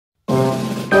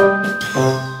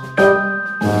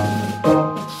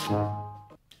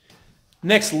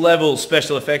Next level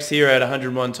special effects here at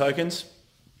 101 tokens.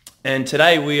 And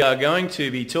today we are going to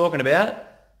be talking about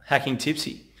hacking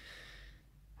Tipsy.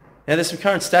 Now there's some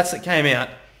current stats that came out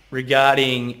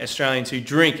regarding Australians who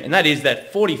drink, and that is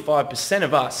that 45%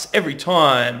 of us, every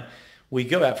time we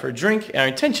go out for a drink, our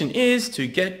intention is to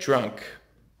get drunk.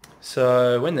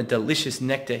 So when the delicious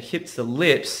nectar hits the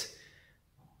lips,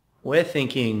 we're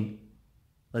thinking,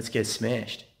 let's get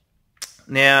smashed.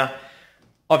 Now,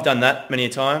 I've done that many a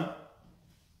time.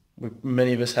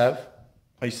 Many of us have.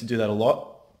 I used to do that a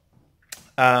lot.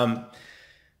 But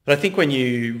I think when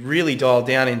you really dial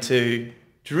down into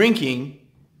drinking,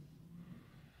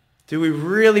 do we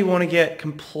really want to get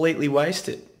completely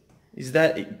wasted? Is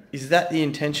that the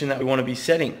intention that we want to be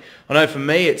setting? I know for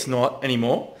me it's not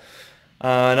anymore.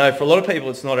 I know for a lot of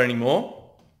people it's not anymore.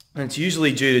 And it's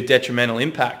usually due to detrimental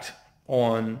impact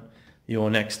on your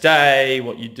next day,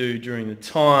 what you do during the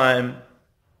time.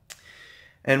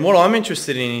 And what I'm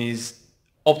interested in is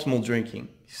optimal drinking.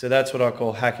 So that's what I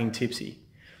call hacking Tipsy.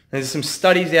 There's some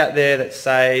studies out there that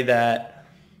say that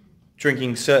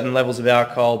drinking certain levels of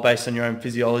alcohol based on your own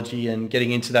physiology and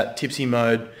getting into that tipsy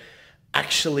mode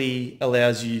actually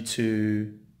allows you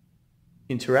to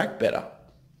interact better,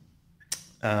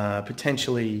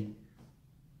 potentially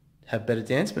have better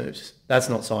dance moves. That's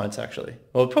not science actually.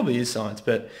 Well, it probably is science,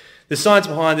 but the science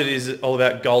behind it is all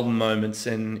about golden moments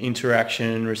and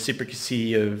interaction,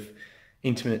 reciprocity of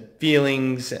intimate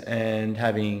feelings and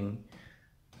having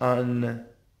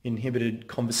uninhibited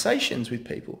conversations with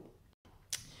people.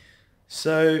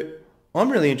 So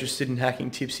I'm really interested in hacking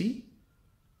Tipsy.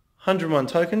 101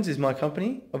 Tokens is my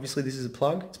company. Obviously this is a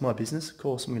plug. It's my business. Of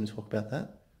course I'm going to talk about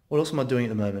that. What else am I doing at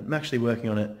the moment? I'm actually working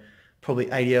on it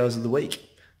probably 80 hours of the week.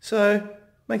 So it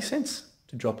makes sense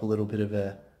to drop a little bit of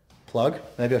a plug.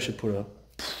 Maybe I should put a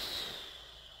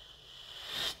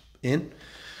in.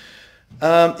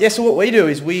 So what we do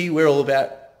is we're all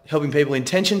about helping people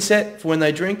intention set for when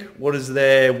they drink. What is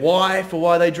their why for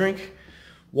why they drink?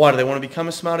 Why do they want to become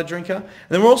a smarter drinker? And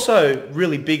then we're also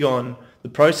really big on the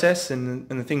process and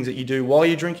the things that you do while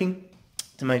you're drinking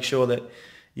to make sure that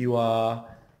you are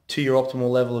to your optimal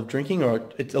level of drinking, or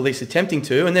at least attempting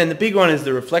to. And then the big one is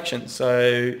the reflection.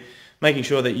 So making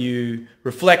sure that you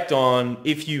reflect on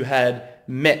if you had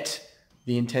met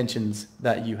the intentions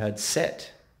that you had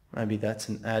set. Maybe that's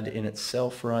an ad in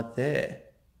itself right there.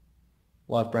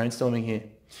 Live brainstorming here.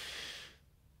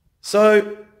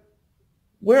 So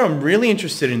where I'm really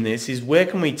interested in this is where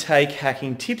can we take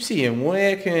hacking Tipsy and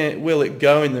where will it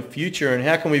go in the future, and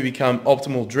how can we become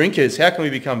optimal drinkers? How can we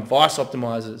become vice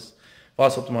optimizers?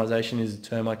 Vice optimization is a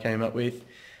term I came up with.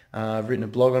 I've written a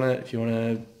blog on it if you want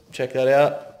to check that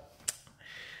out.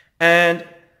 And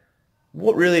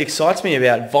what really excites me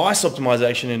about vice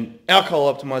optimization and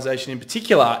alcohol optimization in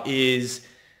particular is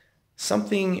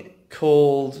something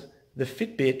called the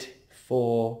Fitbit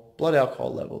for blood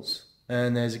alcohol levels.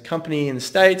 And there's a company in the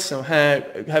States who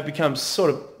have become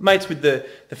sort of mates with the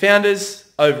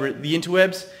founders over at the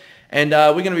interwebs. And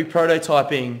we're going to be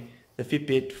prototyping the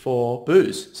Fitbit for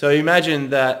booze. So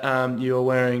imagine that you're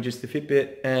wearing just the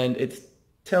Fitbit and it's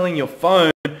telling your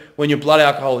phone when your blood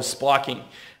alcohol is spiking,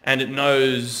 and it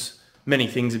knows many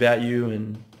things about you,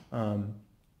 and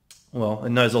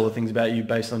it knows all the things about you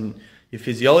based on your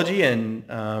physiology and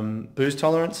booze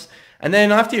tolerance. And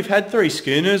then after you've had 3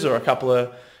 schooners or a couple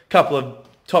of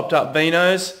topped up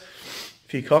vinos, a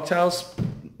few cocktails,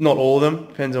 not all of them,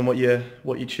 depends on what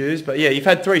you choose. But yeah, you've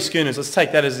had 3 schooners. Let's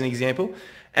take that as an example.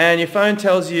 And your phone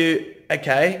tells you,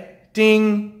 okay,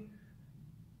 ding,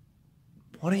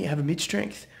 why don't you have a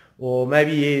mid-strength? Or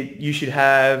maybe you should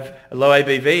have a low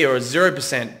ABV or a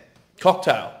 0%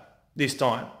 cocktail this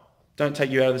time. Don't take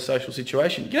you out of the social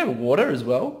situation. You can have a water as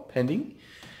well, pending.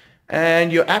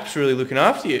 And your app's really looking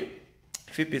after you.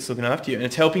 Fitbit's looking after you, and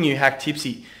it's helping you hack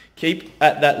Tipsy. Keep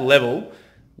at that level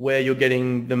where you're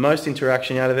getting the most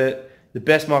interaction out of it, the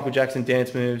best Michael Jackson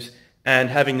dance moves, and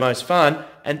having the most fun.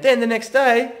 And then the next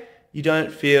day, you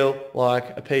don't feel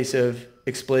like a piece of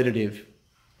expletive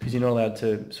because you're not allowed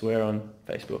to swear on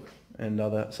Facebook and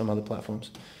some other platforms.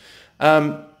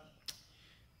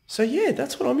 So yeah,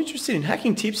 that's what I'm interested in,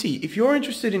 hacking Tipsy. If you're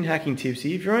interested in hacking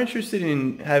Tipsy, if you're interested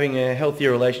in having a healthier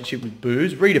relationship with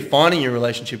booze, redefining your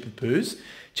relationship with booze,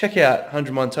 check out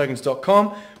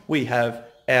 101tokens.com. We have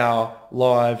our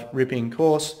live ripping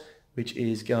course, which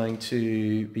is going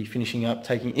to be finishing up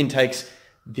taking intakes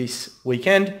this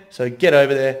weekend. So get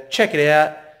over there, check it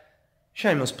out.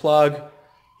 Shameless plug.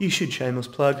 You should shameless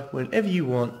plug whenever you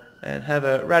want, and have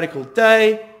a radical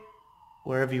day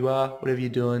wherever you are, whatever you're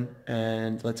doing,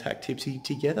 and let's hack Tipsy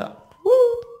together.